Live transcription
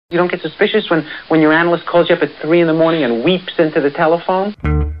You don't get suspicious when your analyst calls you up at 3 in the morning and weeps into the telephone?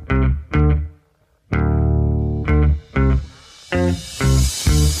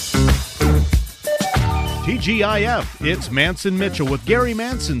 TGIF, it's Mantz and Mitchell with Gary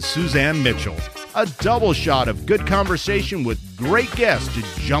Mantz and Suzanne Mitchell. A double shot of good conversation with great guests to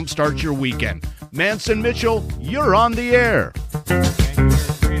jumpstart your weekend. Mantz and Mitchell, you're on the air.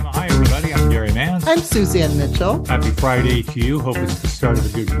 Hi, everybody. I'm Gary Mantz. I'm Suzanne Mitchell. Happy Friday to you. Hope it's the start of a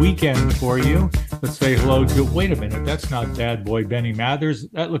good weekend for you. Let's say hello to, wait a minute, that's not bad boy Benny Mathers.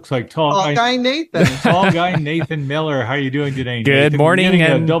 That looks like tall guy Nathan. Tall guy Nathan Miller. How are you doing today, Good Nathan? morning. We're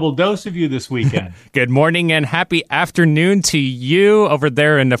getting and a double dose of you this weekend. Good morning and happy afternoon to you over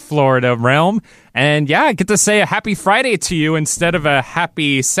there in the Florida realm. And yeah, I get to say a happy Friday to you instead of a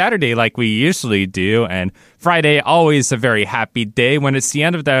happy Saturday like we usually do. And Friday, always a very happy day when it's the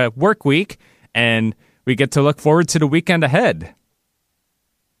end of the work week and we get to look forward to the weekend ahead.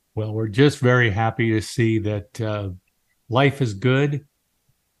 Well, we're just very happy to see that life is good.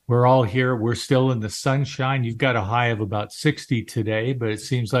 We're all here. We're still in the sunshine. You've got a high of about 60 today, but it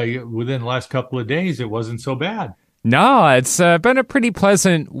seems like within the last couple of days, it wasn't so bad. No, it's been a pretty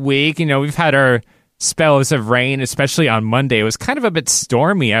pleasant week. You know, we've had our spells of rain, especially on Monday. It was kind of a bit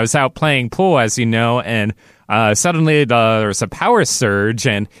stormy. I was out playing pool, as you know, and suddenly there was a power surge,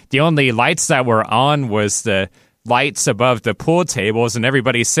 and the only lights that were on was the lights above the pool tables, and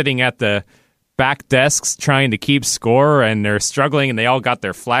everybody's sitting at the back desks trying to keep score, and they're struggling, and they all got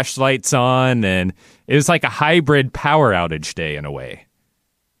their flashlights on, and it was like a hybrid power outage day in a way.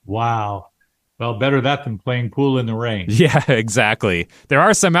 Wow. Well, better that than playing pool in the rain. Yeah, exactly. There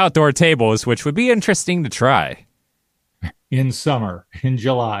are some outdoor tables, which would be interesting to try. In summer, in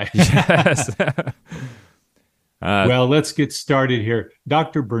July. Yes. Well, let's get started here.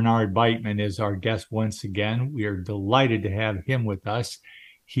 Dr. Bernard Beitman is our guest once again. We are delighted to have him with us.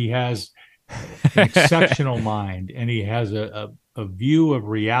 He has an exceptional mind, and he has a view of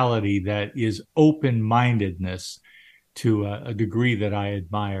reality that is open-mindedness to a degree that I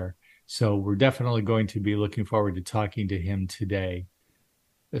admire. So we're definitely going to be looking forward to talking to him today.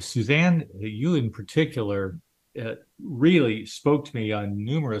 Suzanne, you in particular really spoke to me on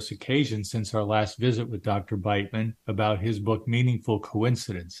numerous occasions since our last visit with Dr. Beitman about his book, Meaningful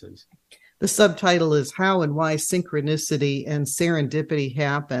Coincidences. The subtitle is How and Why Synchronicity and Serendipity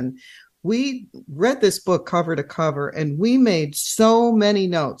Happen. We read this book cover to cover, and we made so many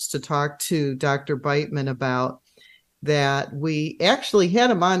notes to talk to Dr. Beitman about that we actually had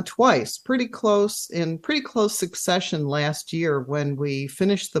him on twice, pretty close succession last year when we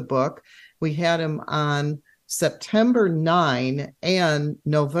finished the book. We had him on September 9 and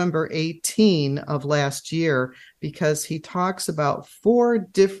November 18 of last year because he talks about 4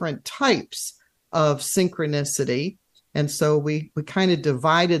 different types of synchronicity. And so we kind of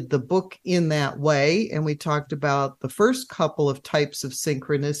divided the book in that way, and we talked about the first couple of types of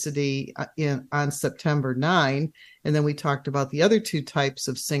synchronicity on September 9, and then we talked about the other 2 types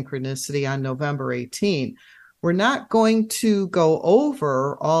of synchronicity on November 18. We're not going to go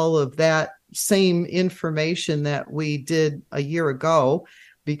over all of that same information that we did a year ago,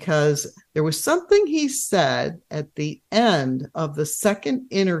 because there was something he said at the end of the second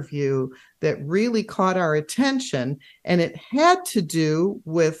interview that really caught our attention, and it had to do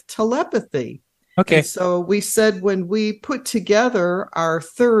with telepathy. Okay. And so we said when we put together our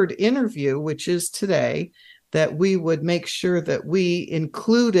third interview, which is today, that we would make sure that we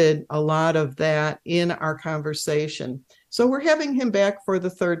included a lot of that in our conversation. So we're having him back for the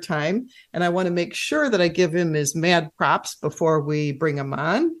third time, and I want to make sure that I give him his mad props before we bring him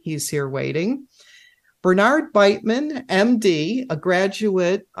on. He's here waiting. Bernard Beitman, MD, a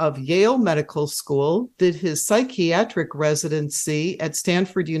graduate of Yale Medical School, did his psychiatric residency at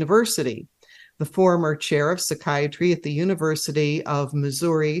Stanford University. The former chair of psychiatry at the University of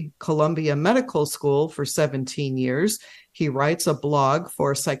Missouri Columbia Medical School for 17 years. He writes a blog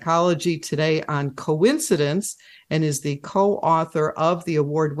for Psychology Today on coincidence and is the co-author of the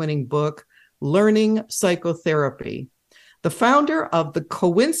award-winning book, Learning Psychotherapy. The founder of the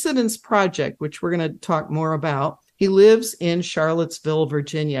Coincidence Project, which we're going to talk more about. He lives in Charlottesville,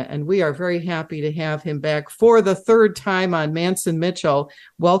 Virginia, and we are very happy to have him back for the third time on Mantz and Mitchell.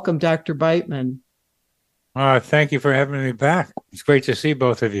 Welcome, Dr. Beitman. Thank you for having me back. It's great to see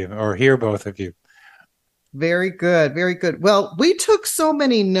both of you or hear both of you. Very good. Very good. Well, we took so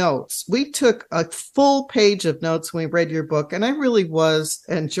many notes. We took a full page of notes when we read your book, and I really was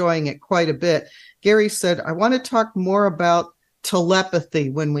enjoying it quite a bit. Gary said, I want to talk more about telepathy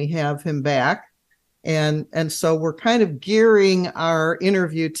when we have him back. And so we're kind of gearing our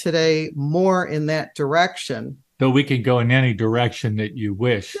interview today more in that direction. Though we can go in any direction that you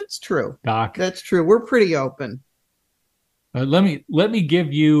wish. That's true. Doc. That's true. We're pretty open. Let me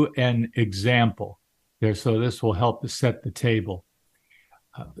give you an example there, so this will help to set the table.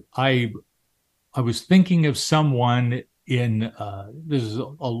 I was thinking of someone in this is a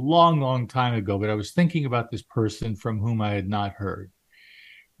long time ago, but I was thinking about this person from whom I had not heard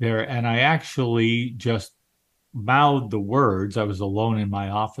there, and I actually just mouthed the words. I was alone in my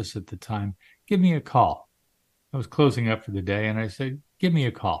office at the time. Give me a call. I was closing up for the day, and I said, give me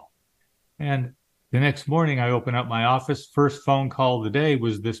a call. And the next morning, I opened up my office. First phone call of the day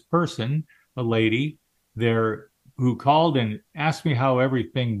was this person, a lady there, who called and asked me how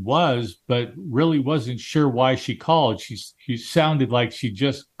everything was, but really wasn't sure why she called. She sounded like she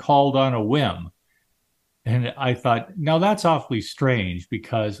just called on a whim. And I thought, now that's awfully strange,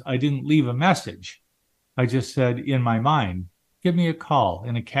 because I didn't leave a message. I just said in my mind, give me a call,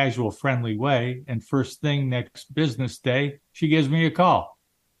 in a casual, friendly way. And first thing next business day, she gives me a call.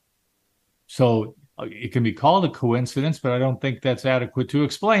 So it can be called a coincidence, but I don't think that's adequate to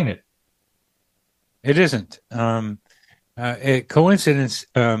explain it. It isn't. A coincidence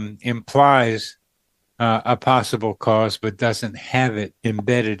implies a possible cause, but doesn't have it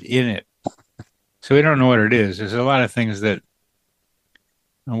embedded in it. So we don't know what it is. There's a lot of things that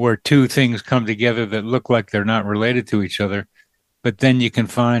where two things come together that look like they're not related to each other, but then you can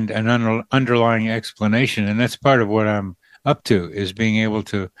find an underlying explanation. And that's part of what I'm up to, is being able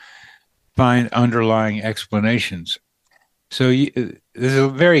to find underlying explanations. So there's a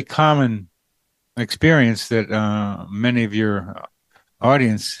very common experience that many of your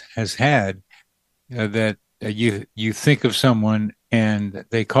audience has had, that you think of someone and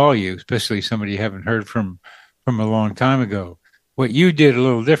they call you, especially somebody you haven't heard from a long time ago. What you did a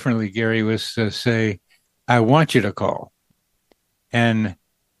little differently, Gary, was to say, I want you to call. And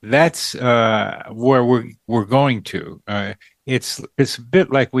that's where we're going to. It's a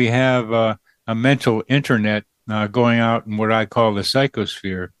bit like we have a mental internet going out in what I call the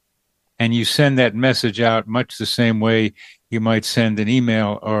psychosphere. And you send that message out much the same way you might send an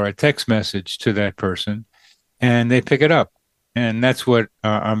email or a text message to that person, and they pick it up. And that's what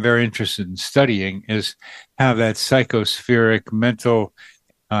I'm very interested in studying, is how that psychospheric mental,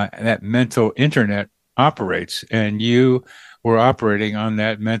 that mental internet operates. And you were operating on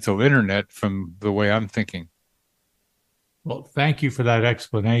that mental internet from the way I'm thinking. Well, thank you for that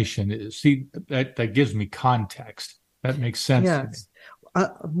explanation. See, that gives me context. That makes sense to me.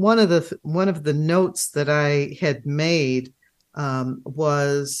 One of the notes that I had made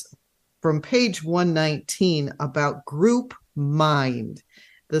was from page 119 about group mind.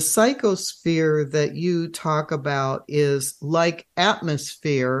 The psychosphere that you talk about is like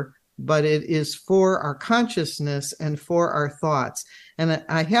atmosphere, but it is for our consciousness and for our thoughts. And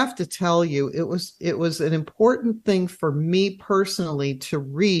I have to tell you, it was an important thing for me personally to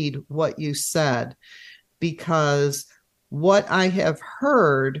read what you said, because what I have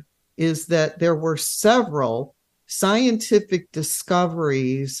heard is that there were several scientific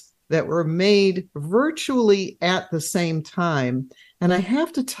discoveries that were made virtually at the same time. And I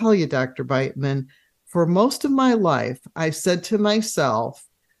have to tell you, Dr. Beitman, for most of my life, I said to myself,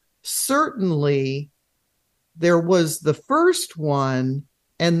 certainly there was the first one,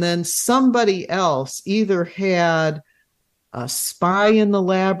 and then somebody else either had a spy in the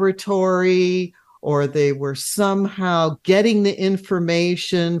laboratory, or they were somehow getting the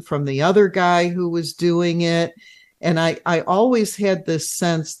information from the other guy who was doing it. And I always had this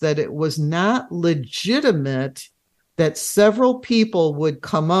sense that it was not legitimate that several people would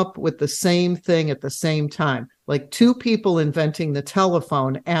come up with the same thing at the same time, like two people inventing the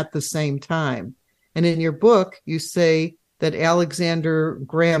telephone at the same time. And in your book, you say that Alexander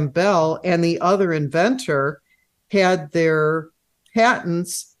Graham Bell and the other inventor had their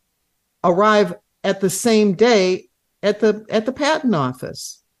patents arrive at the same day at the patent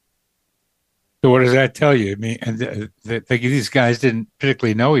office. So what does that tell you? I mean, these guys didn't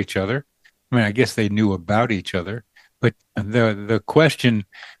particularly know each other. I mean, I guess they knew about each other. But the question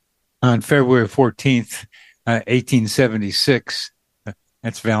on February 14th, 1876,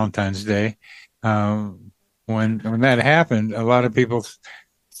 that's Valentine's Day, when that happened, a lot of people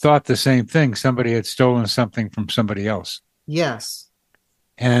thought the same thing. Somebody had stolen something from somebody else. Yes.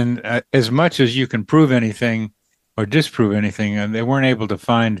 And as much as you can prove anything or disprove anything, and they weren't able to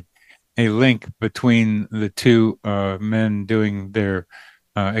find a link between the two men doing their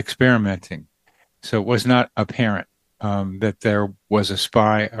experimenting. So it was not apparent that there was a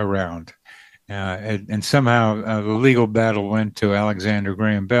spy around. And somehow the legal battle went to Alexander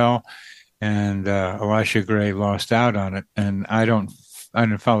Graham Bell, and Elisha Gray lost out on it. And I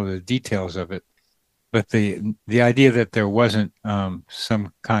didn't follow the details of it. but the idea that there wasn't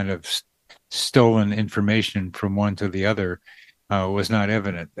some kind of stolen information from one to the other was not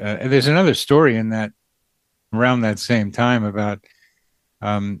evident. There's another story in that around that same time about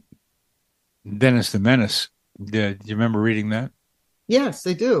Dennis the Menace. Do you remember reading that? Yes,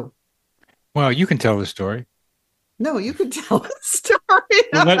 they do. Well, you can tell the story. No, you could tell the story.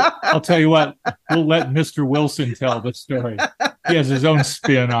 I'll tell you what, we'll let Mr. Wilson tell the story. He has his own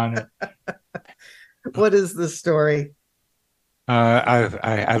spin on it. What is the story?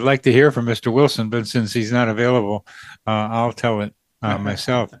 I'd like to hear from Mr. Wilson, but since he's not available, I'll tell it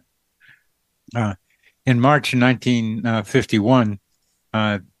myself. In March 1951,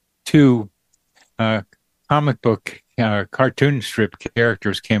 two comic book cartoon strip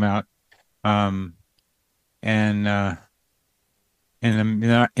characters came out, and in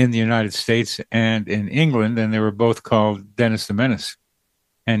the United States and in England, and they were both called Dennis the Menace.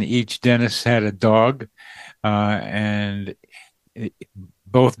 And each Dennis had a dog, and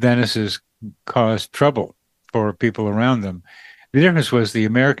both Dennises caused trouble for people around them. The difference was the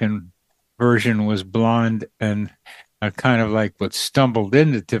American version was blonde and kind of like what stumbled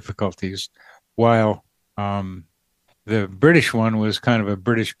into difficulties, while the British one was kind of a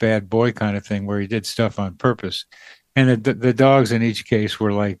British bad boy kind of thing where he did stuff on purpose. And the dogs in each case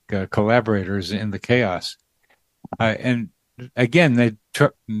were like collaborators in the chaos. And again,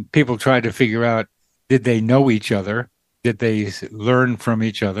 people tried to figure out, did they know each other? Did they learn from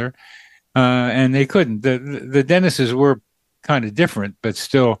each other? And they couldn't. The Dennises were kind of different, but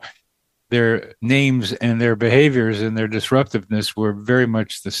still their names and their behaviors and their disruptiveness were very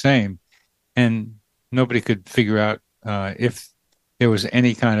much the same. And nobody could figure out if there was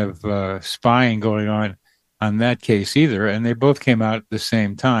any kind of spying going on that case either. And they both came out at the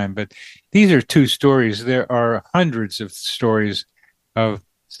same time. But these are two stories. There are hundreds of stories of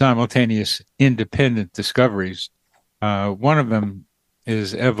simultaneous independent discoveries. One of them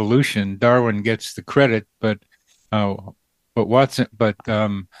is evolution. Darwin gets the credit, but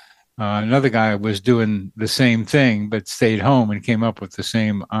another guy was doing the same thing, but stayed home and came up with the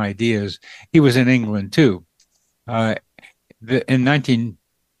same ideas. He was in England too. In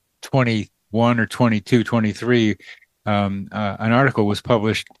 1921 or 22, 23, an article was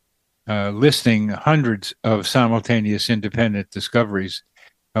published listing hundreds of simultaneous independent discoveries,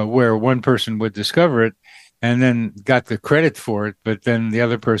 where one person would discover it and then got the credit for it, but then the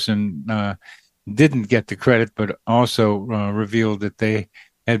other person didn't get the credit, but also revealed that they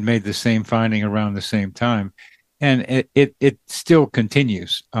had made the same finding around the same time. And it still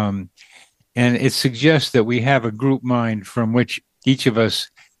continues. And it suggests that we have a group mind from which each of us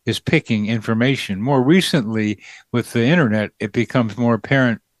is picking information. More recently, with the internet, it becomes more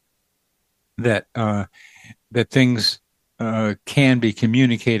apparent that things can be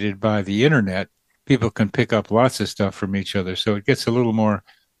communicated by the internet. People can pick up lots of stuff from each other. So it gets a little more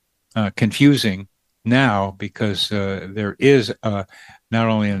confusing now because there is not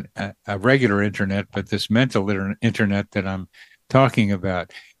only a regular internet, but this mental internet that I'm talking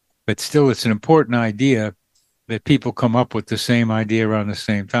about. But still, it's an important idea that people come up with the same idea around the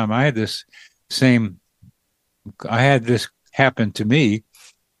same time. I had this happen to me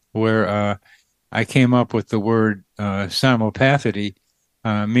where I came up with the word simulpathy,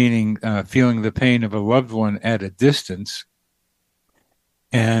 meaning feeling the pain of a loved one at a distance.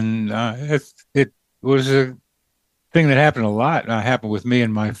 And it was a thing that happened a lot. It happened with me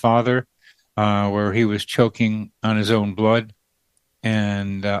and my father, where he was choking on his own blood.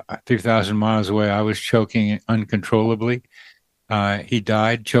 And 3,000 miles away, I was choking uncontrollably. He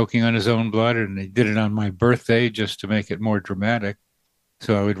died choking on his own blood, and he did it on my birthday just to make it more dramatic,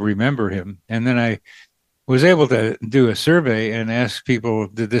 so I would remember him. And then I was able to do a survey and ask people,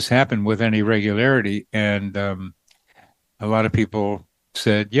 did this happen with any regularity? And a lot of people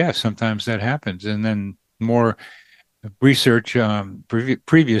said, yeah, sometimes that happens. And then more research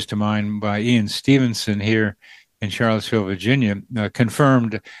previous to mine by Ian Stevenson here in Charlottesville, Virginia,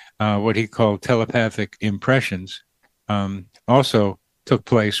 confirmed what he called telepathic impressions. Also took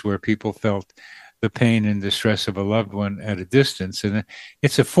place where people felt the pain and distress of a loved one at a distance. And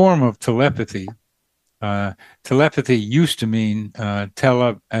it's a form of telepathy. Telepathy used to mean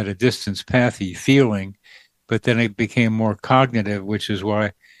tele at a distance, pathy, feeling, but then it became more cognitive, which is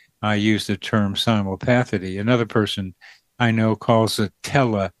why I use the term simulpathy. Another person I know calls it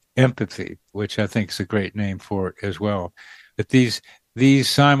tele-empathy, which I think is a great name for it as well. But these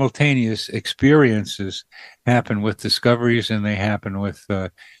simultaneous experiences happen with discoveries, and they happen with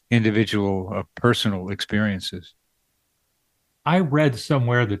individual personal experiences. I read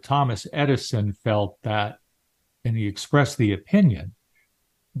somewhere that Thomas Edison felt that, and he expressed the opinion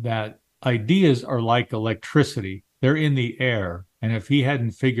that ideas are like electricity. They're in the air. And if he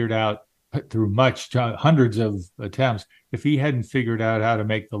hadn't figured out through hundreds of attempts, if he hadn't figured out how to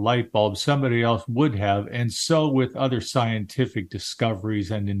make the light bulb, somebody else would have. And so with other scientific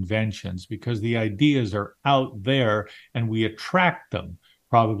discoveries and inventions, because the ideas are out there and we attract them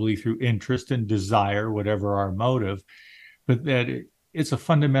probably through interest and desire, whatever our motive, but that it's a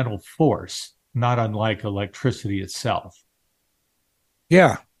fundamental force, not unlike electricity itself.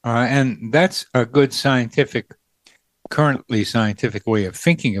 Yeah. And that's a good currently scientific way of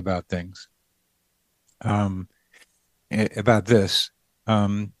thinking about things, about this,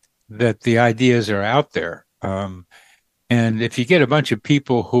 that the ideas are out there. And if you get a bunch of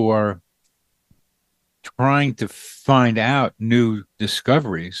people who are trying to find out new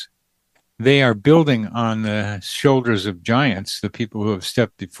discoveries, they are building on the shoulders of giants, the people who have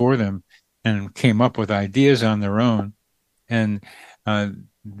stepped before them and came up with ideas on their own. And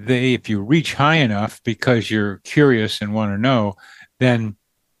if you reach high enough because you're curious and want to know, then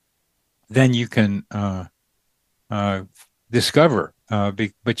you can discover.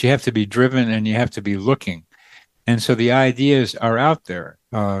 But you have to be driven and you have to be looking. And so the ideas are out there.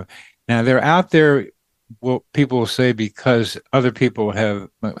 Now they're out there, well, people will say, because other people have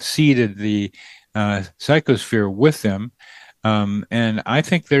seeded the psychosphere with them. And I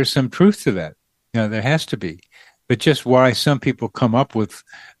think there's some truth to that. There has to be. But just why some people come up with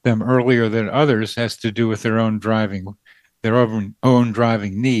them earlier than others has to do with their own driving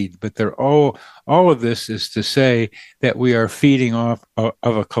need. But they're all of this is to say that we are feeding off of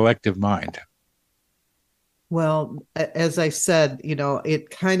a collective mind. Well, as I said, it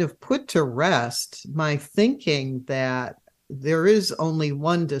kind of put to rest my thinking that there is only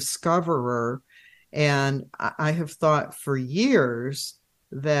one discoverer. And I have thought for years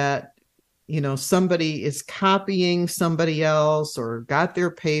that, somebody is copying somebody else or got their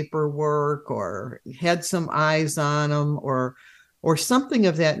paperwork or had some eyes on them or something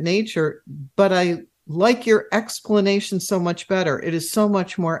of that nature. But I like your explanation so much better. It is so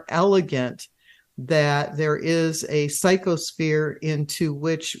much more elegant that there is a psychosphere into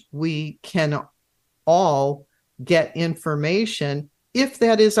which we can all get information if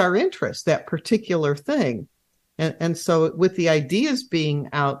that is our interest, that particular thing. And so with the ideas being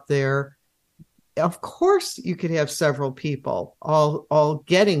out there, of course you could have several people all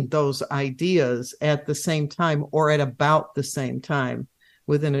getting those ideas at the same time or at about the same time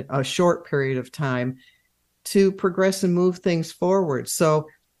within a short period of time to progress and move things forward. So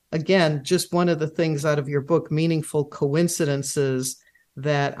again, just one of the things out of your book, Meaningful Coincidences,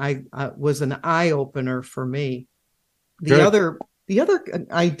 that I was an eye-opener for me. The other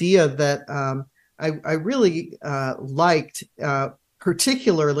idea that I really liked,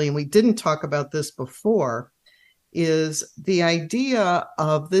 particularly, and we didn't talk about this before, is the idea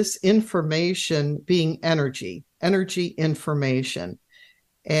of this information being energy information.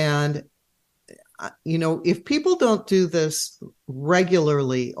 And if people don't do this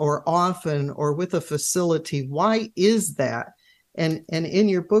regularly or often or with a facility, why is that? And in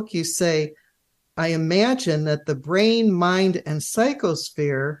your book, you say, I imagine that the brain, mind, and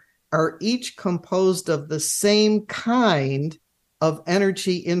psychosphere are each composed of the same kind of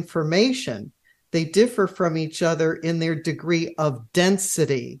energy information. They differ from each other in their degree of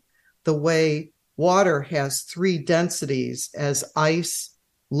density, the way water has 3 densities as ice,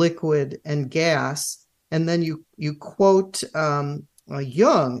 liquid, and gas. And then you quote Jung,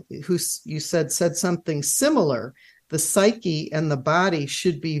 who you said something similar. The psyche and the body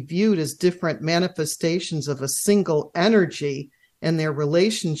should be viewed as different manifestations of a single energy, and their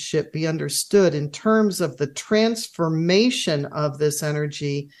relationship be understood in terms of the transformation of this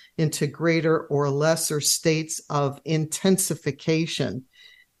energy into greater or lesser states of intensification.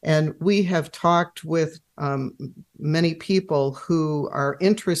 And we have talked with many people who are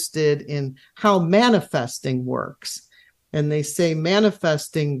interested in how manifesting works. And they say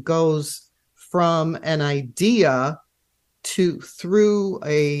manifesting goes from an idea through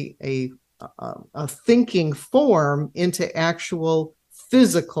a thinking form into actual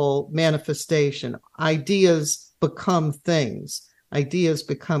physical manifestation. Ideas become things. Ideas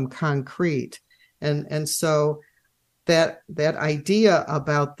become concrete. And so that idea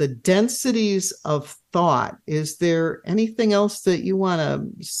about the densities of thought, is there anything else that you want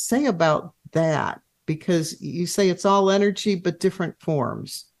to say about that? Because you say it's all energy, but different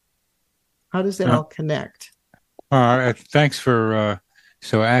forms. How does that all connect? Thanks for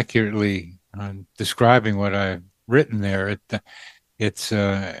so accurately describing what I've written there. It's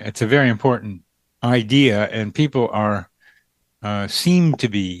a very important idea, and people seem to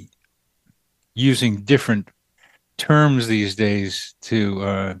be using different terms these days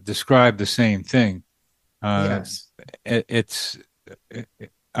to describe the same thing. Yes.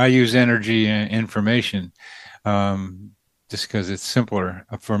 I use energy and information just because it's simpler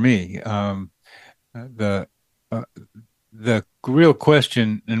for me. The the real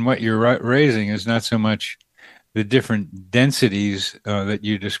question in what you're raising is not so much the different densities that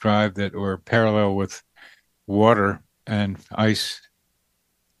you described that were parallel with water and ice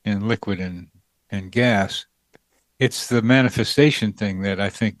and liquid and gas. It's the manifestation thing that I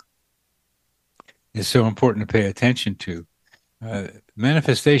think is so important to pay attention to.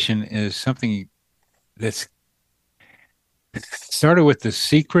 Manifestation is something that's started with The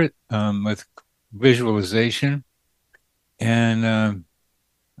Secret, with visualization, and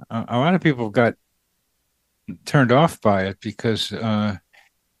a lot of people got turned off by it because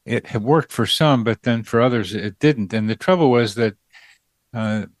it had worked for some, but then for others it didn't. And the trouble was that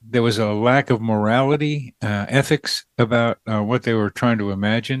there was a lack of morality, ethics about what they were trying to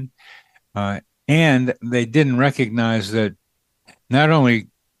imagine, and they didn't recognize that not only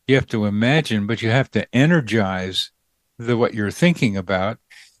you have to imagine, but you have to energize what you're thinking about,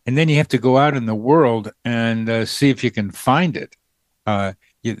 and then you have to go out in the world and see if you can find it.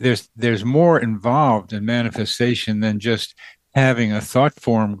 There's more involved in manifestation than just having a thought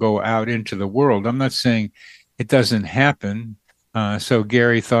form go out into the world. I'm not saying it doesn't happen. So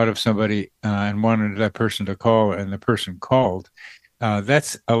Gary thought of somebody and wanted that person to call, and the person called.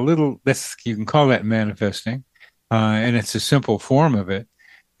 That's you can call that manifesting, and it's a simple form of it,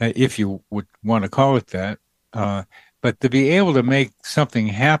 if you would want to call it that. But to be able to make something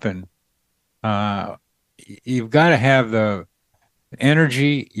happen, you've got to have the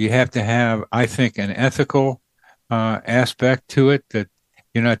energy. You have to have, I think, an ethical aspect to it, that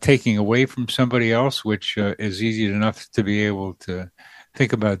you're not taking away from somebody else, which is easy enough to be able to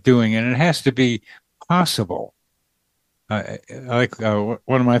think about doing. And it has to be possible. One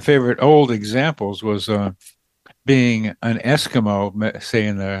of my favorite old examples was being an Eskimo, say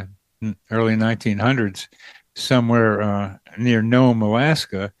in the early 1900s, somewhere near Nome,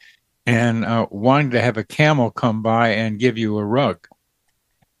 Alaska, and wanting to have a camel come by and give you a rug.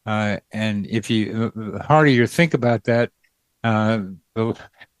 And if the harder you think about that,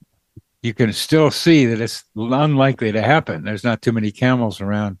 you can still see that it's unlikely to happen. There's not too many camels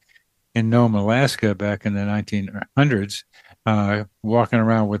around in Nome, Alaska back in the 1900s, walking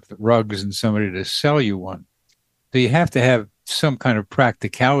around with rugs and somebody to sell you one. So you have to have some kind of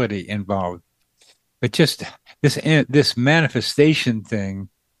practicality involved. But just this manifestation thing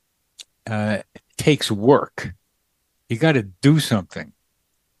takes work. You got to do something.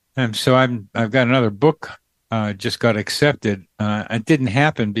 And so I've got another book just got accepted. It didn't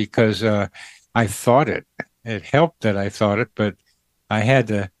happen because I thought it. It helped that I thought it, but I had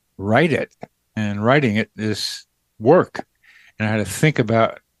to write it, and writing it is work, and I had to think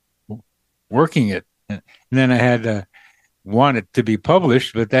about working it, and then I had to want it to be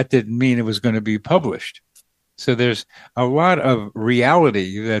published, but that didn't mean it was going to be published. So there's a lot of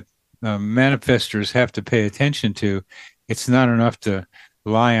reality that manifestors have to pay attention to. It's not enough to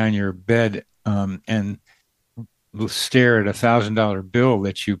lie on your bed and stare at $1,000 bill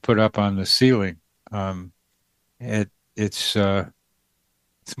that you put up on the ceiling. It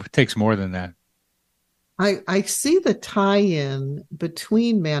takes more than that. I see the tie-in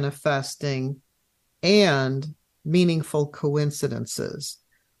between manifesting and meaningful coincidences.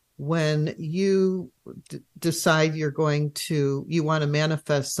 When you decide you want to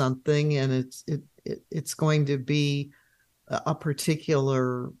manifest something, and it's going to be a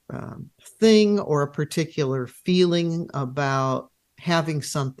particular thing or a particular feeling about having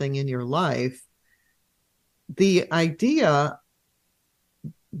something in your life, the idea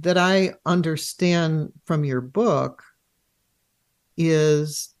that I understand from your book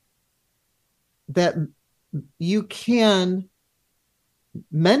is that you can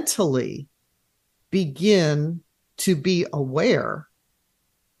mentally begin to be aware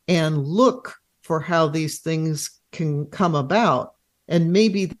and look for how these things can come about. And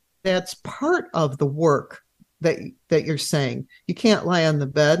maybe that's part of the work that you're saying. You can't lie on the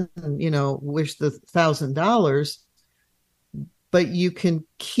bed and, wish the $1,000, but you can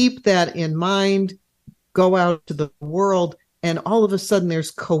keep that in mind, go out to the world, and all of a sudden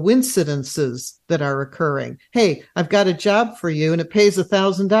there's coincidences that are occurring. Hey, I've got a job for you and it pays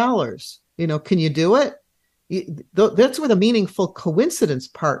 $1,000. Can you do it? That's where the meaningful coincidence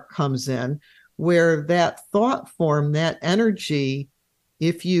part comes in, where that thought form, that energy,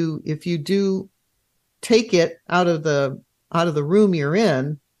 if you do take it out of the room you're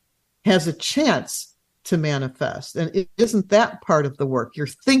in, has a chance to manifest. And isn't that part of the work? Your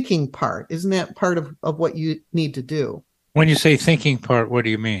thinking part, isn't that part of what you need to do? When you say thinking part, what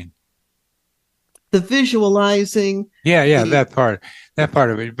do you mean? The visualizing. Yeah, that part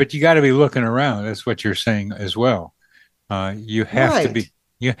of it. But you got to be looking around. That's what you're saying as well. You have to be,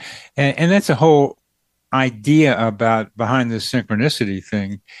 yeah. And that's a whole idea behind this synchronicity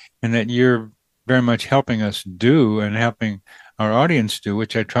thing, and that you're very much helping us do and helping our audience do,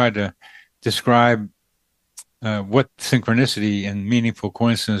 which I tried to describe what synchronicity and meaningful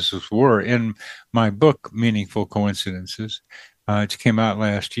coincidences were in my book, Meaningful Coincidences, which came out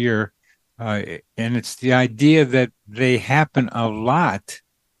last year. And it's the idea that they happen a lot,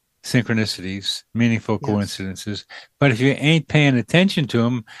 synchronicities, meaningful coincidences. But if you ain't paying attention to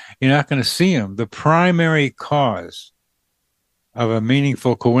them, you're not going to see them. The primary cause of a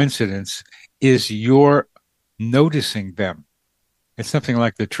meaningful coincidence is your noticing them. It's something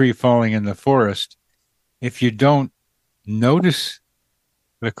like the tree falling in the forest. If you don't notice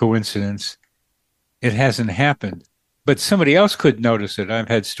the coincidence, it hasn't happened. But somebody else could notice it. I've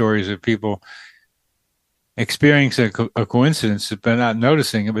had stories of people experiencing a coincidence but not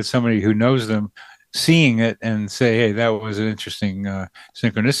noticing it, but somebody who knows them seeing it and say, hey, that was an interesting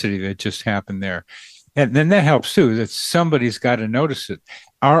synchronicity that just happened there. And then that helps too, that somebody's got to notice it.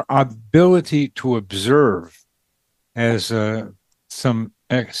 Our ability to observe, as some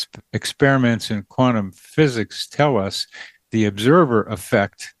experiments in quantum physics tell us, the observer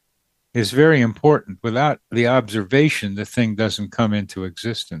effect is very important. Without the observation, the thing doesn't come into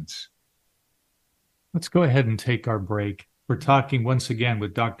existence. Let's go ahead and take our break. We're talking once again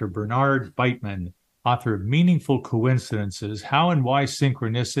with Dr. Bernard Beitman, author of Meaningful Coincidences, How and Why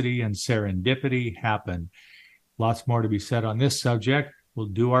Synchronicity and Serendipity Happen. Lots more to be said on this subject. We'll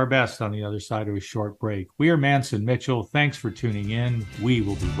do our best on the other side of a short break. We are Mantz and Mitchell. Thanks for tuning in. We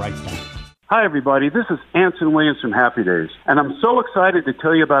will be right back. Hi, everybody. This is Anson Williams from Happy Days, and I'm so excited to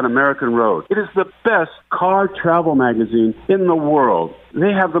tell you about American Road. It is the best car travel magazine in the world.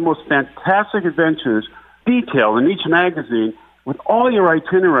 They have the most fantastic adventures detailed in each magazine with all your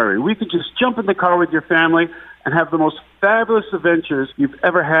itinerary. We could just jump in the car with your family and have the most fabulous adventures you've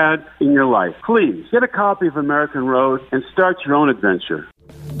ever had in your life. Please get a copy of American Road and start your own adventure.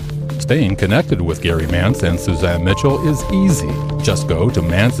 Staying connected with Gary Mantz and Suzanne Mitchell is easy. Just go to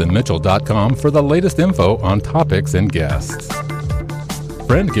mantsandmitchell.com for the latest info on topics and guests.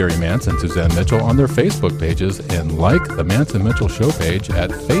 Friend Gary Mantz and Suzanne Mitchell on their Facebook pages and like the Mantz and Mitchell show page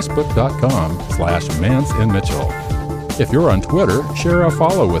at facebook.com/Mantz and Mitchell. If you're on Twitter, share a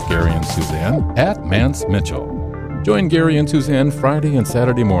follow with Gary and Suzanne at Mantz Mitchell. Join Gary and Suzanne Friday and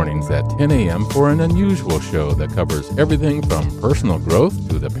Saturday mornings at 10 a.m. for an unusual show that covers everything from personal growth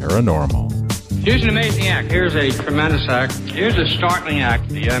to the paranormal. Here's an amazing act. Here's a tremendous act. Here's a startling act.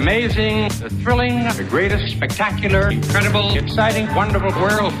 The amazing, the thrilling, the greatest, spectacular, incredible, exciting, wonderful,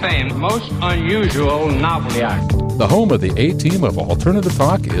 world famed, most unusual novelty act. The home of the A-Team of Alternative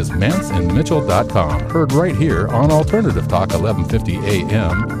Talk is mantsandmitchell.com. Heard right here on Alternative Talk 1150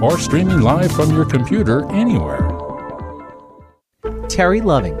 AM or streaming live from your computer anywhere. Terry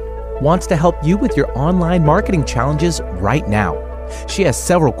Loving wants to help you with your online marketing challenges right now. She has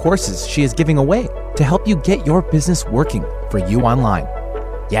several courses she is giving away to help you get your business working for you online.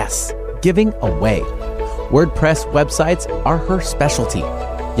 Yes, giving away. WordPress websites are her specialty,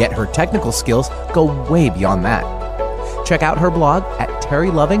 yet her technical skills go way beyond that. Check out her blog at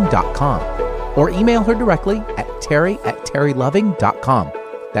terryloving.com or email her directly at terry@terryloving.com.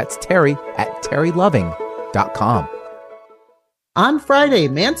 That's terry@terryloving.com. On Friday,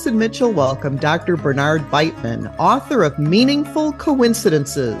 Mantz and Mitchell welcome Dr. Bernard Beitman, author of Meaningful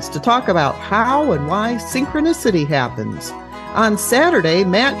Coincidences, to talk about how and why synchronicity happens. On Saturday,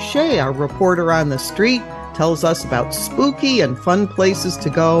 Matt Shea, our reporter on the street, tells us about spooky and fun places to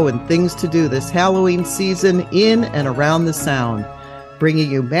go and things to do this Halloween season in and around the Sound.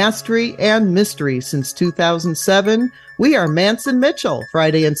 Bringing you mastery and mystery since 2007, we are Mantz and Mitchell,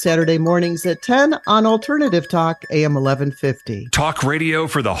 Friday and Saturday mornings at 10 on Alternative Talk, AM 1150. Talk radio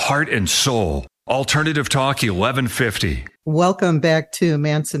for the heart and soul. Alternative Talk 1150. Welcome back to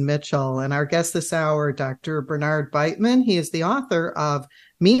Mantz and Mitchell. And our guest this hour, Dr. Bernard Beitman. He is the author of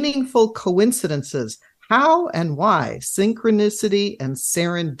Meaningful Coincidences, How and Why Synchronicity and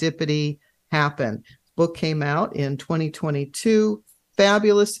Serendipity Happen. The book came out in 2022.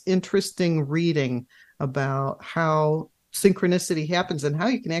 Fabulous, interesting reading about how synchronicity happens and how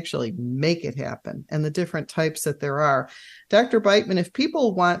you can actually make it happen and the different types that there are. Dr. Beitman, if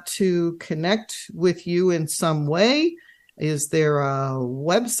people want to connect with you in some way, is there a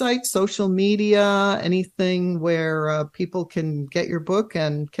website, social media, anything where people can get your book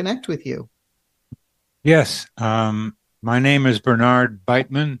and connect with you? Yes. My name is Bernard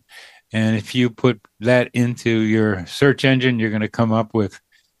Beitman. And if you put that into your search engine, you're going to come up with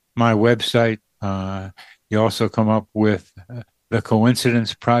my website. You also come up with the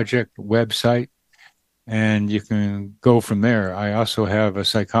Coincidence Project website, and you can go from there. I also have a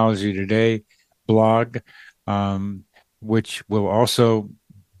Psychology Today blog, which you'll also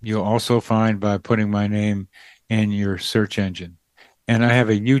find by putting my name in your search engine. And I have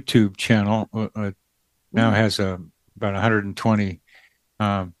a YouTube channel. Now has about 120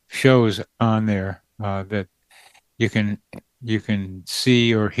 shows on there that you can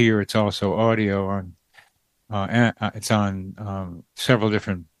see or hear. It's also audio on. It's on several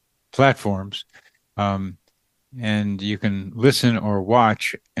different platforms, and you can listen or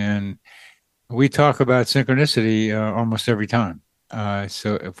watch. And we talk about synchronicity almost every time.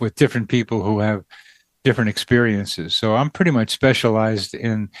 So with different people who have different experiences. So I'm pretty much specialized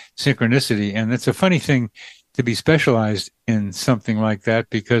in synchronicity, and it's a funny thing to be specialized in something like that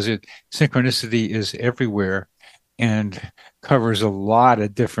because synchronicity is everywhere and covers a lot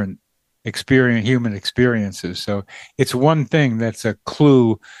of different human experiences. So it's one thing that's a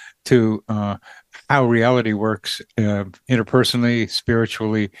clue to how reality works interpersonally,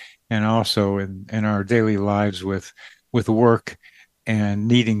 spiritually, and also in our daily lives with work and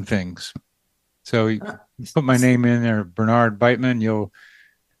needing things. So you put my name in there, Bernard Beitman.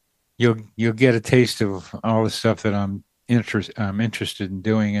 You'll get a taste of all the stuff that I'm interested in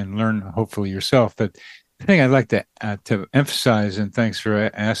doing and learn hopefully yourself. But the thing I'd like to emphasize, and thanks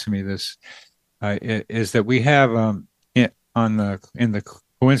for asking me this, is that we have in the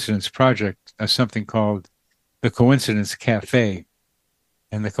Coincidence Project something called the Coincidence Cafe,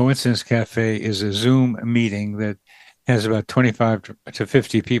 and the Coincidence Cafe is a Zoom meeting that has about 25 to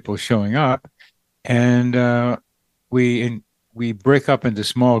 50 people showing up. And we break up into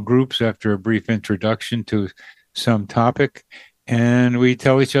small groups after a brief introduction to some topic, and we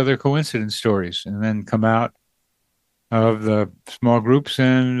tell each other coincidence stories, and then come out of the small groups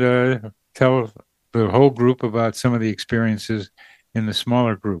and tell the whole group about some of the experiences in the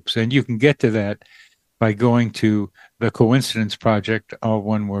smaller groups. And you can get to that by going to the Coincidence Project, all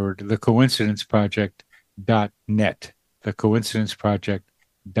one word, thecoincidenceproject.net, thecoincidenceproject.net.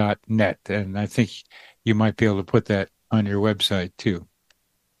 And I think you might be able to put that on your website too.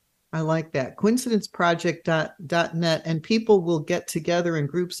 I like that. Coincidenceproject.net, and people will get together in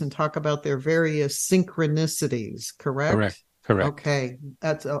groups and talk about their various synchronicities, correct? Correct. Okay.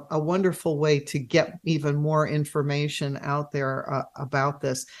 That's a wonderful way to get even more information out there about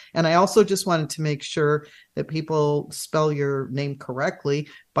this. And I also just wanted to make sure that people spell your name correctly.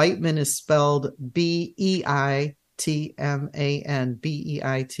 Beitman is spelled Beitman,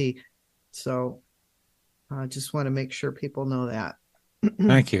 Beit. So I just want to make sure people know that.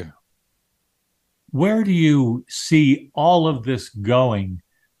 Thank you. Where do you see all of this going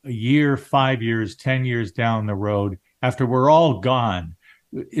a year, 5 years, 10 years down the road after we're all gone?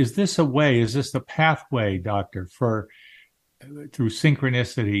 Is this the pathway, Doctor, through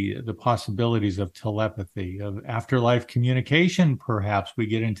synchronicity, the possibilities of telepathy, of afterlife communication? Perhaps we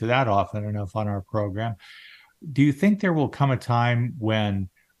get into that often enough on our program. Do you think there will come a time when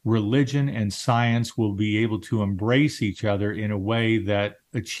religion and science will be able to embrace each other in a way that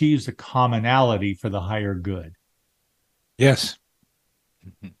achieves a commonality for the higher good? Yes.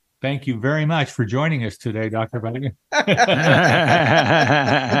 Thank you very much for joining us today, Dr. Beitman.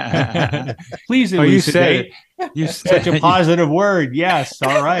 Please elucidate. You said such a positive word. Yes.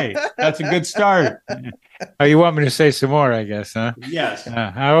 All right. That's a good start. Oh, you want me to say some more, I guess, huh? Yes.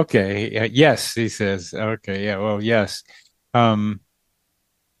 Okay. Yes, he says. Okay. Yeah. Well, yes. I'm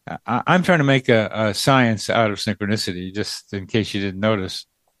trying to make a science out of synchronicity, just in case you didn't notice,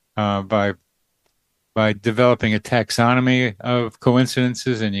 by developing a taxonomy of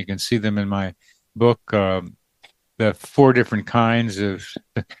coincidences, and you can see them in my book. The 4 different kinds of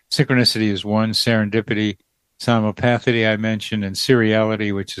synchronicity is one: serendipity, simulpathity, I mentioned, and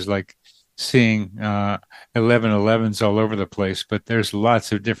seriality, which is like seeing 1111s all over the place. But there's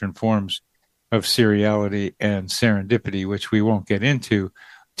lots of different forms of seriality and serendipity, which we won't get into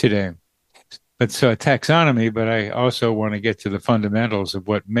today. But so a taxonomy, but I also want to get to the fundamentals of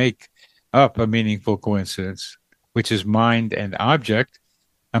what make up a meaningful coincidence, which is mind and object.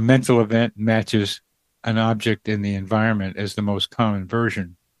 A mental event matches an object in the environment as the most common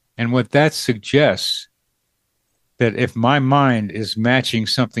version. And what that suggests, that if my mind is matching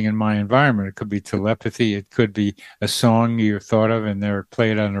something in my environment, it could be telepathy, it could be a song you thought of and they're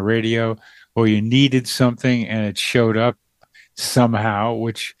played on the radio, or you needed something and it showed up somehow,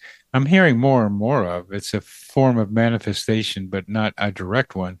 which I'm hearing more and more of. It's a form of manifestation, but not a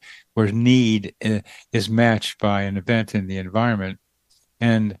direct one, where need is matched by an event in the environment.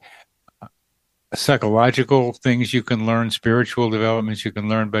 And psychological things you can learn, spiritual developments you can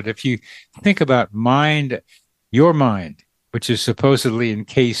learn. But if you think about your mind, which is supposedly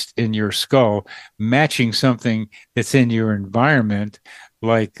encased in your skull, matching something that's in your environment,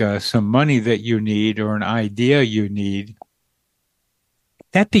 like some money that you need or an idea you need,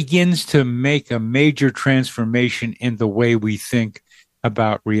 that begins to make a major transformation in the way we think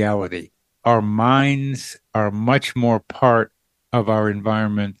about reality. Our minds are much more part of our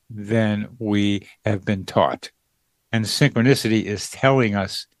environment than we have been taught. And synchronicity is telling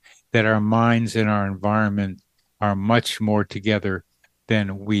us that our minds and our environment are much more together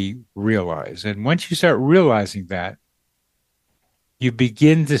than we realize. And once you start realizing that, you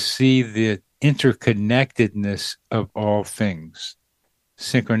begin to see the interconnectedness of all things.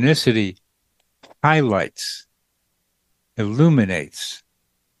 Synchronicity highlights, illuminates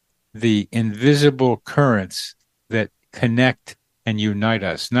the invisible currents that connect and unite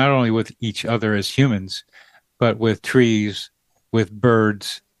us, not only with each other as humans, but with trees, with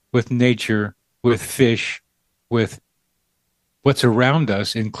birds, with nature, with fish, with what's around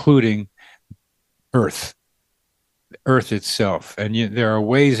us, including Earth itself. And there are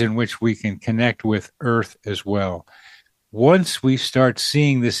ways in which we can connect with Earth as well. Once we start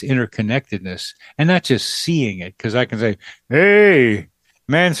seeing this interconnectedness, and not just seeing it, because I can say, hey,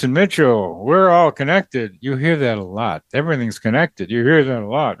 Mantz and Mitchell, we're all connected. You hear that a lot. Everything's connected. You hear that a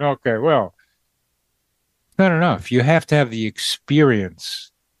lot. Okay, well, it's not enough. You have to have the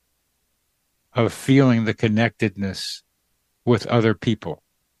experience of feeling the connectedness with other people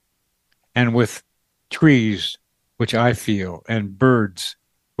and with trees, which I feel, and birds,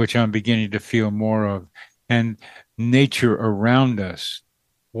 which I'm beginning to feel more of, and nature around us.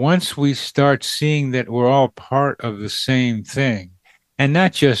 Once we start seeing that we're all part of the same thing, and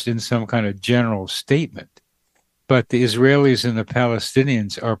not just in some kind of general statement, but the Israelis and the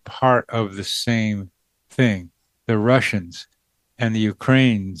Palestinians are part of the same thing. The Russians and the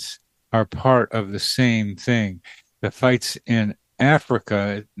Ukrainians are part of the same thing. The fights in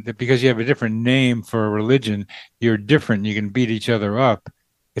Africa, because you have a different name for a religion, you're different, you can beat each other up.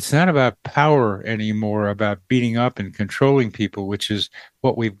 It's not about power anymore, about beating up and controlling people, which is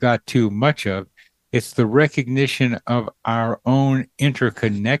what we've got too much of. It's the recognition of our own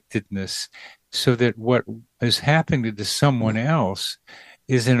interconnectedness, so that what is happening to someone else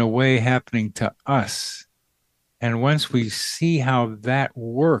is in a way happening to us. And once we see how that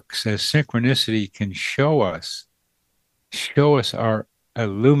works, as synchronicity can show us our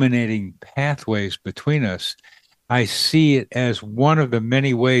illuminating pathways between us, I see it as one of the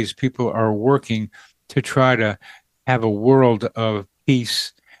many ways people are working to try to have a world of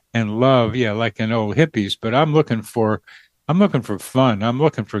peace and love. Yeah, like an old hippies, but I'm looking for fun. I'm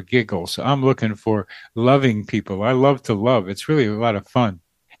looking for giggles. I'm looking for loving people. I love to love. It's really a lot of fun,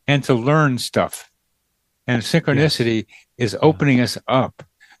 and to learn stuff. And synchronicity is opening us up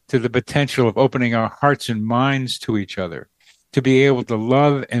to the potential of opening our hearts and minds to each other. To be able to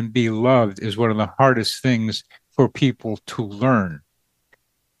love and be loved is one of the hardest things for people to learn.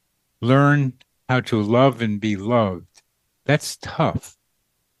 Learn how to love and be loved. That's tough.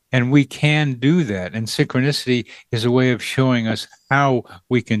 And we can do that. And synchronicity is a way of showing us how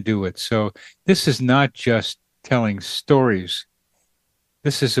we can do it. So this is not just telling stories.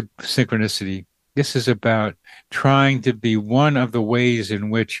 This is a synchronicity. This is about trying to be one of the ways in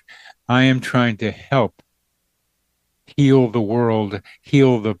which I am trying to help heal the world,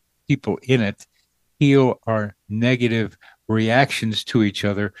 heal the people in it, heal our negative reactions to each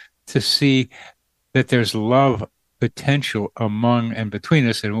other, to see that there's love potential among and between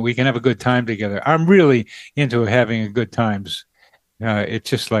us, and we can have a good time together. I'm really into having a good times. It's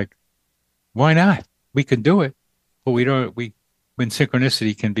just like, why not? We can do it, but when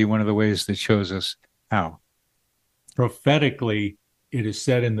synchronicity can be one of the ways that shows us how. Prophetically, it is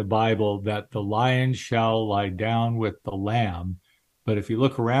said in the Bible that the lion shall lie down with the lamb. But if you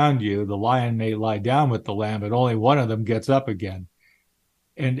look around you, the lion may lie down with the lamb, but only one of them gets up again.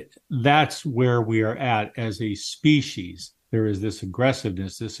 And that's where we are at as a species. There is this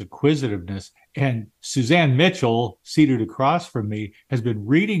aggressiveness, this acquisitiveness. And Suzanne Mitchell, seated across from me, has been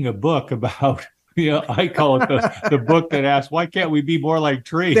reading a book about, I call it the book that asks, why can't we be more like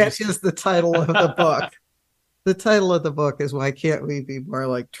trees? That is the title of the book. The title of the book is Why Can't We Be More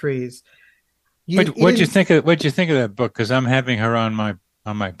Like Trees? What'd you think of that book? Because I'm having her on my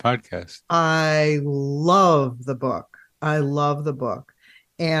podcast. I love the book.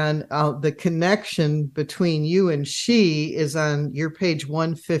 And the connection between you and she is on your page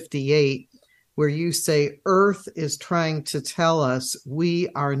 158, where you say Earth is trying to tell us we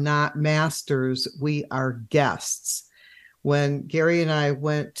are not masters, we are guests. When Gary and I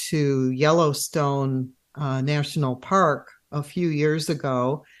went to Yellowstone National Park a few years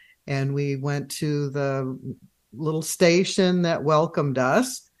ago, and we went to the little station that welcomed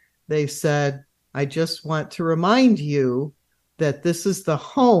us, they said, I just want to remind you that this is the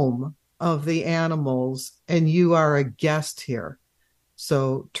home of the animals and you are a guest here.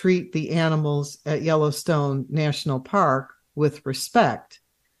 So treat the animals at Yellowstone National Park with respect.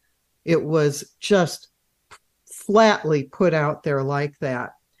 It was just flatly put out there like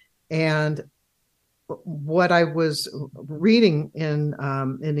that. And what I was reading in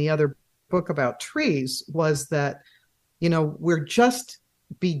the other book about trees was that, we're just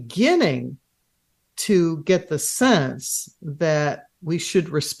beginning to get the sense that we should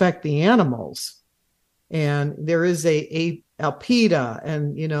respect the animals. And there is a PETA,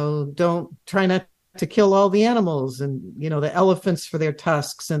 and, don't try not to kill all the animals, and, the elephants for their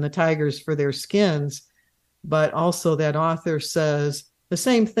tusks and the tigers for their skins. But also that author says the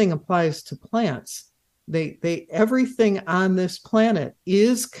same thing applies to plants. They everything on this planet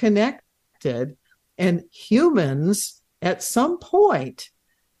is connected, and humans at some point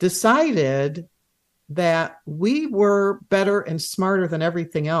decided that we were better and smarter than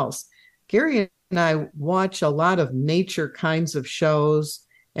everything else. Gary and I watch a lot of nature kinds of shows,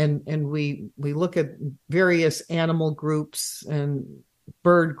 and we look at various animal groups and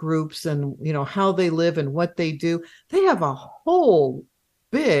bird groups, and how they live and what they do. They have a whole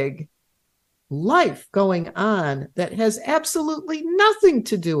big life going on that has absolutely nothing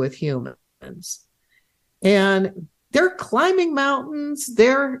to do with humans. And they're climbing mountains,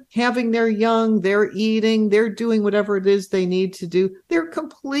 they're having their young, they're eating, they're doing whatever it is they need to do. They're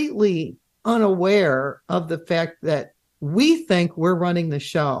completely unaware of the fact that we think we're running the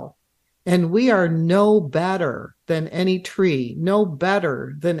show. And we are no better than any tree, no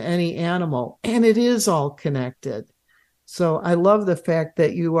better than any animal. And it is all connected. So I love the fact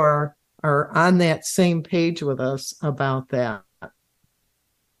that you are on that same page with us about that.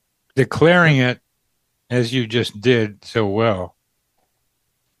 Declaring it, as you just did so well,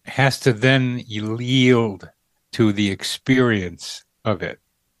 has to then yield to the experience of it.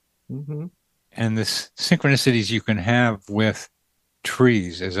 Mm-hmm. And the synchronicities you can have with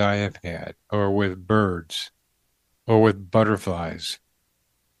trees, as I have had, or with birds, or with butterflies,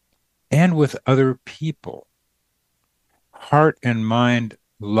 and with other people. Heart and mind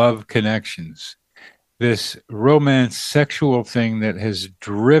love connections. This romance sexual thing that has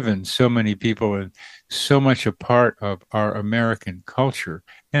driven so many people and so much a part of our American culture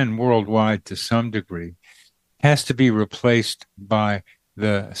and worldwide to some degree has to be replaced by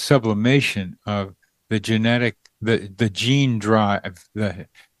the sublimation of the genetic, the gene drive,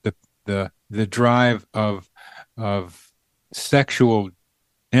 the drive of sexual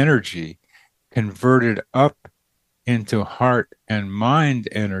energy converted up into heart and mind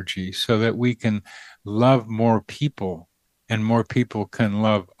energy, so that we can love more people and more people can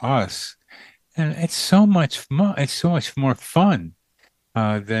love us. And it's so much more fun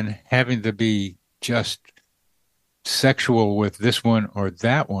than having to be just sexual with this one or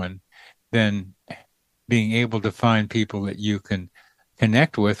that one, than being able to find people that you can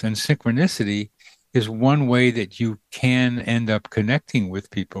connect with. And synchronicity is one way that you can end up connecting with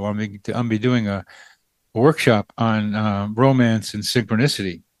people. I'll be doing a workshop on romance and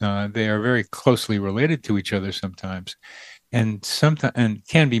synchronicity. They are very closely related to each other sometimes, and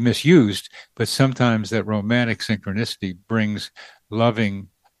can be misused. But sometimes that romantic synchronicity brings loving,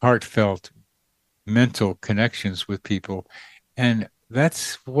 heartfelt, mental connections with people, and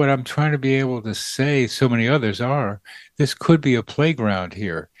that's what I'm trying to be able to say. So many others are. This could be a playground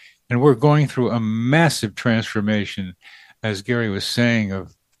here, and we're going through a massive transformation, as Gary was saying,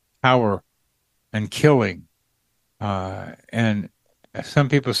 of power and killing. And some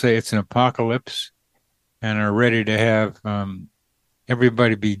people say it's an apocalypse and are ready to have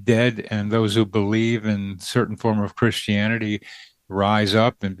everybody be dead, and those who believe in certain form of Christianity rise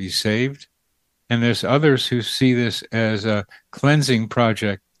up and be saved. And there's others who see this as a cleansing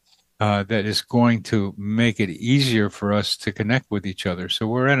project that is going to make it easier for us to connect with each other. So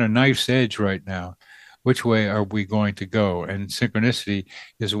we're at a knife's edge right now. Which way are we going to go? And synchronicity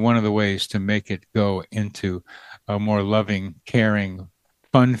is one of the ways to make it go into a more loving, caring,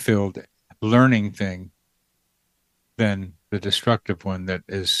 fun-filled learning thing than the destructive one that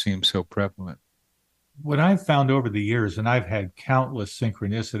seems so prevalent. What I've found over the years, and I've had countless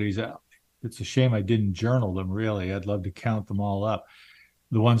synchronicities, it's a shame I didn't journal them, really. I'd love to count them all up,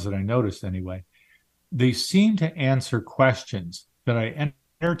 the ones that I noticed anyway. They seem to answer questions that I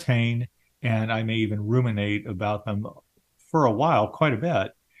entertain and I may even ruminate about them for a while, quite a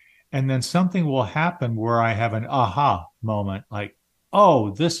bit. And then something will happen where I have an aha moment, like,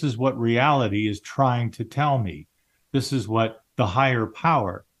 oh, this is what reality is trying to tell me. This is what the higher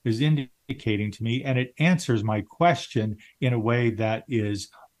power is indicating to me. And it answers my question in a way that is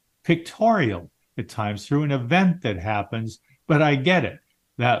pictorial at times through an event that happens, but I get it.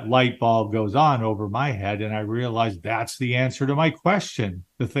 That light bulb goes on over my head, and I realize that's the answer to my question,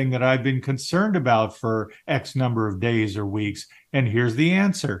 the thing that I've been concerned about for X number of days or weeks. And here's the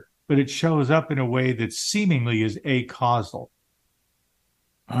answer, but it shows up in a way that seemingly is acausal.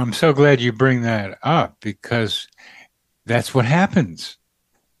 I'm so glad you bring that up, because that's what happens.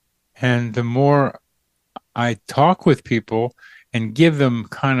 And the more I talk with people and give them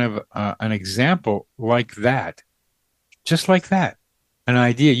kind of an example like that, just like that, an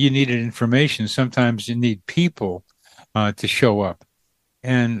idea, you needed information. Sometimes you need people to show up.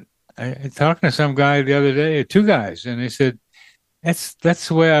 And I talking to some guy the other day, two guys, and they said, that's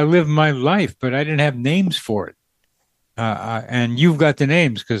the way I live my life, but I didn't have names for it. And you've got the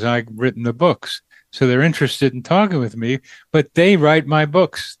names because I've written the books. So they're interested in talking with me, but they write my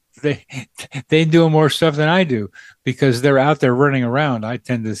books. They do more stuff than I do because they're out there running around. I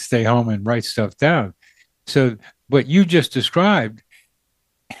tend to stay home and write stuff down. So what you just described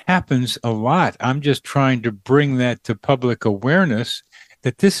happens a lot. I'm just trying to bring that to public awareness,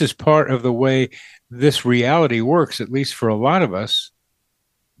 that this is part of the way this reality works, at least for a lot of us,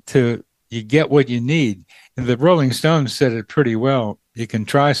 you get what you need. And the Rolling Stones said it pretty well. You can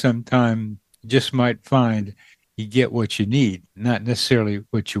try sometime, you just might find you get what you need, not necessarily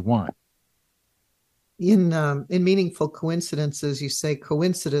what you want. In Meaningful Coincidences, you say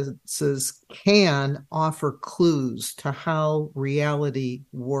coincidences can offer clues to how reality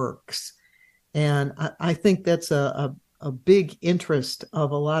works. And I think that's a big interest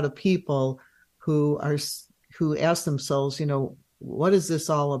of a lot of people who ask themselves, what is this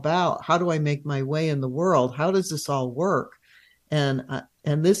all about? How do I make my way in the world? How does this all work? And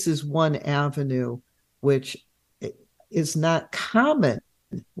this is one avenue which is not common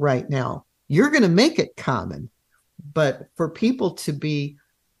right now. You're going to make it common, but for people to be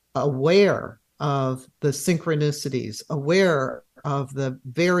aware of the synchronicities, aware of the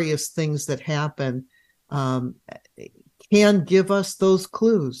various things that happen, can give us those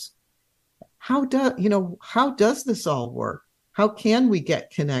clues. How does this all work? How can we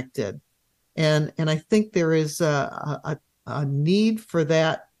get connected? And I think there is a need for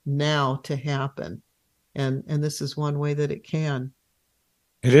that now to happen. And this is one way that it can.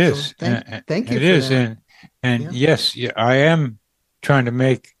 It is. So thank you. It is. That. And yes, I am trying to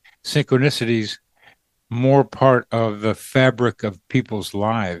make synchronicities more part of the fabric of people's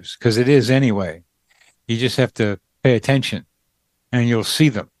lives, because it is anyway. You just have to pay attention and you'll see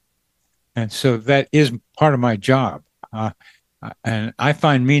them. And so that is part of my job. And I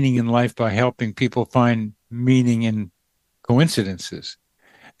find meaning in life by helping people find meaning in coincidences.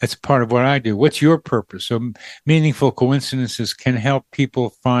 That's part of what I do. What's your purpose? So Meaningful Coincidences can help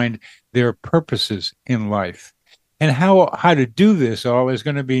people find their purposes in life. And how to do this all is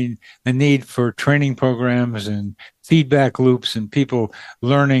going to be a need for training programs and feedback loops and people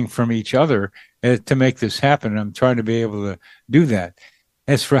learning from each other to make this happen. I'm trying to be able to do that.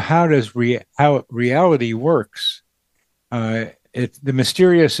 As for how reality works, the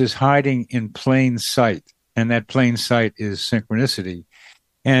mysterious is hiding in plain sight, and that plain sight is synchronicity.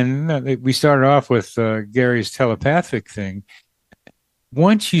 And we started off with Gary's telepathic thing.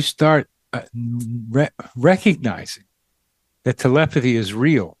 Once you start recognizing that telepathy is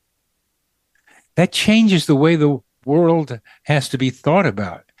real, that changes the way the world has to be thought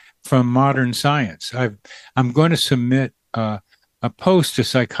about from modern science. I'm going to submit a post to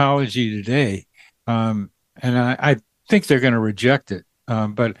Psychology Today, and I think they're going to reject it.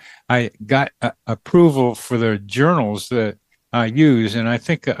 But I got approval for the journals that I use, and I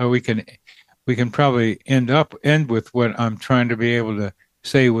think we can probably end with what I'm trying to be able to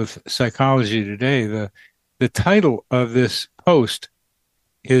say with Psychology Today. The title of this post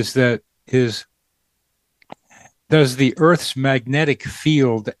is does the Earth's magnetic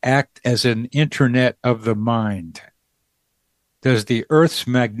field act as an internet of the mind? Does the Earth's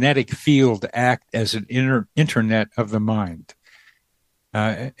magnetic field act as an internet of the mind?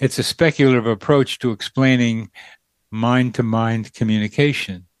 It's a speculative approach to explaining mind-to-mind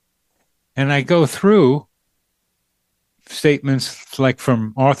communication. And I go through statements like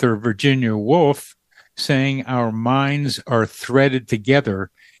from author Virginia Woolf saying our minds are threaded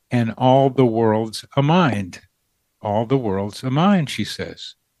together and all the world's a mind. All the world's a mind, she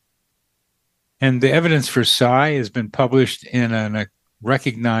says. And the evidence for psi has been published in a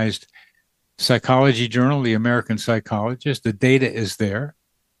recognized psychology journal, The American Psychologist. The data is there.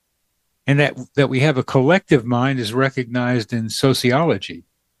 And that we have a collective mind is recognized in sociology.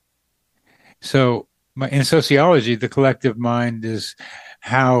 So in sociology, the collective mind is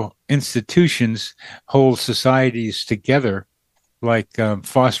how institutions hold societies together, like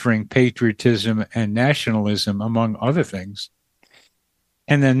fostering patriotism and nationalism, among other things.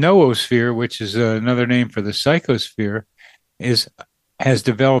 And the noosphere, which is another name for the psychosphere, has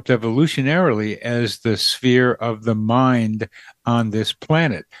developed evolutionarily as the sphere of the mind on this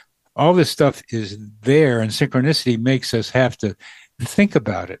planet. All this stuff is there, and synchronicity makes us have to think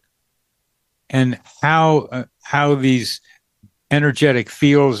about it. And how these energetic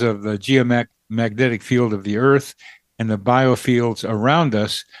fields of the geomagnetic field of the Earth and the biofields around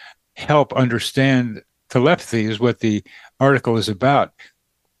us help understand telepathy is what the article is about.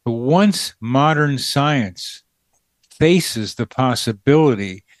 But once modern science faces the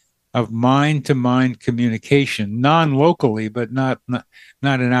possibility of mind-to-mind communication, non-locally, but not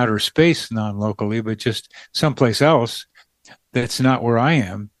in outer space, non-locally, but just someplace else that's not where I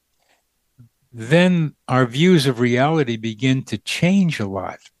am, then our views of reality begin to change a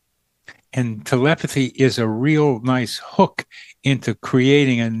lot. And telepathy is a real nice hook into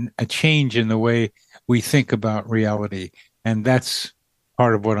creating a change in the way we think about reality. And that's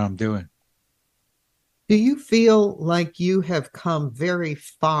part of what I'm doing. Do you feel like you have come very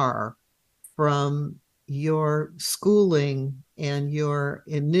far from your schooling and your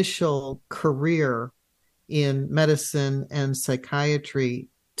initial career in medicine and psychiatry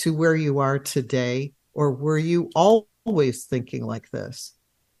to where you are today? Or were you always thinking like this?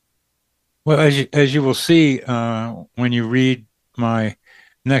 Well, as you will see when you read my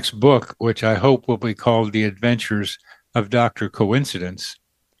next book, which I hope will be called The Adventures of Dr. Coincidence,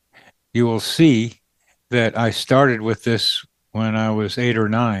 you will see that I started with this when I was 8 or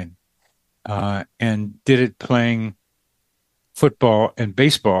 9 and did it playing football and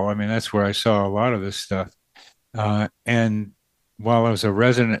baseball. I mean, that's where I saw a lot of this stuff. And while I was a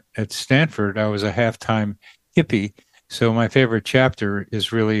resident at Stanford, I was a half-time hippie. So my favorite chapter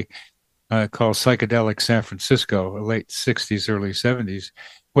is really called Psychedelic San Francisco, late 60s, early 70s,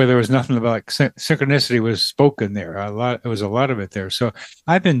 where there was nothing about synchronicity was spoken there. There was a lot of it there. So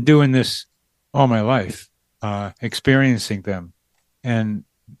I've been doing this all my life, experiencing them. And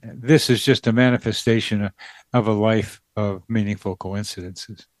this is just a manifestation of a life of meaningful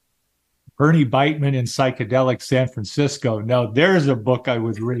coincidences. Bernie Beitman in Psychedelic San Francisco. Now, there's a book I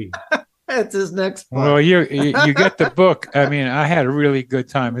would read. That's his next book. Well, you get the book. I mean, I had a really good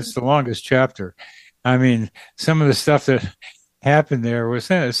time. It's the longest chapter. I mean, some of the stuff that happened there was,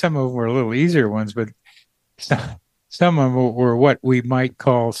 some of them were a little easier ones, but some of them were what we might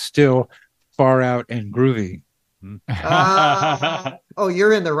call still far out and groovy. Oh,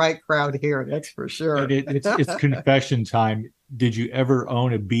 you're in the right crowd here. That's for sure. It's confession time. Did you ever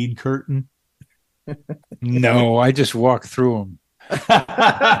own a bead curtain? No, I just walked through them.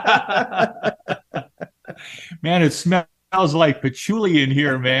 Man, it smells like patchouli in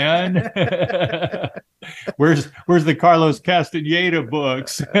here, man. Where's the Carlos Castaneda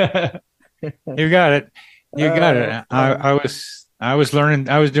books? You got it. You got it. I was learning.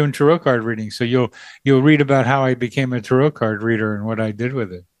 I was doing tarot card reading, so you'll read about how I became a tarot card reader and what I did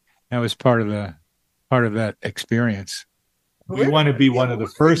with it. That was part of that experience. We want to be one of the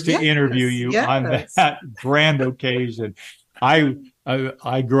first to interview you on that grand occasion. I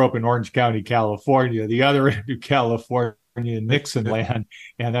grew up in Orange County, California, the other end of California, in Nixon land,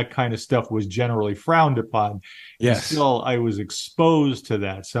 and that kind of stuff was generally frowned upon. Yes. And still, I was exposed to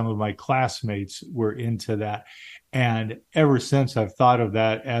that. Some of my classmates were into that. And ever since, I've thought of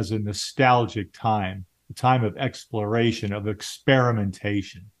that as a nostalgic time, a time of exploration, of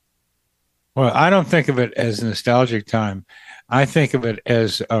experimentation. Well, I don't think of it as a nostalgic time. I think of it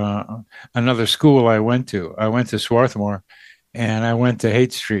as another school I went to. I went to Swarthmore, and I went to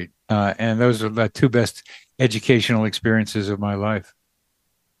Haight Street, and those are the two best educational experiences of my life.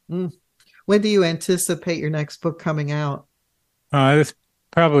 When do you anticipate your next book coming out? It's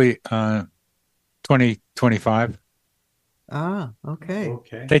probably 2025. Okay.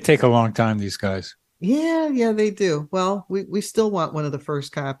 They take a long time, these guys. Yeah, they do. Well, we still want one of the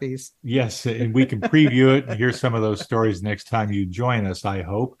first copies. Yes, and we can preview it and hear some of those stories next time you join us, I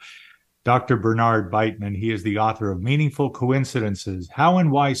hope. Dr. Bernard Beitman, he is the author of Meaningful Coincidences, How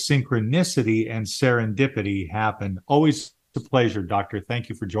and Why Synchronicity and Serendipity Happen. Always a pleasure, Doctor. Thank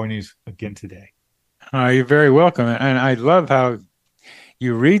you for joining us again today. You're very welcome. And I love how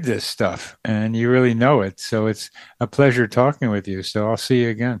you read this stuff and you really know it. So it's a pleasure talking with you. So I'll see you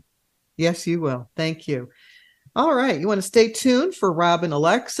again. Yes, you will. Thank you. All right. You want to stay tuned for Rob and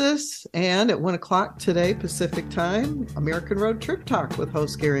Alexis. And at 1 o'clock today, Pacific time, American Road Trip Talk with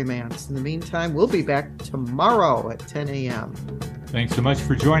host Gary Mantz. In the meantime, we'll be back tomorrow at 10 a.m. Thanks so much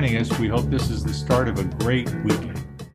for joining us. We hope this is the start of a great weekend.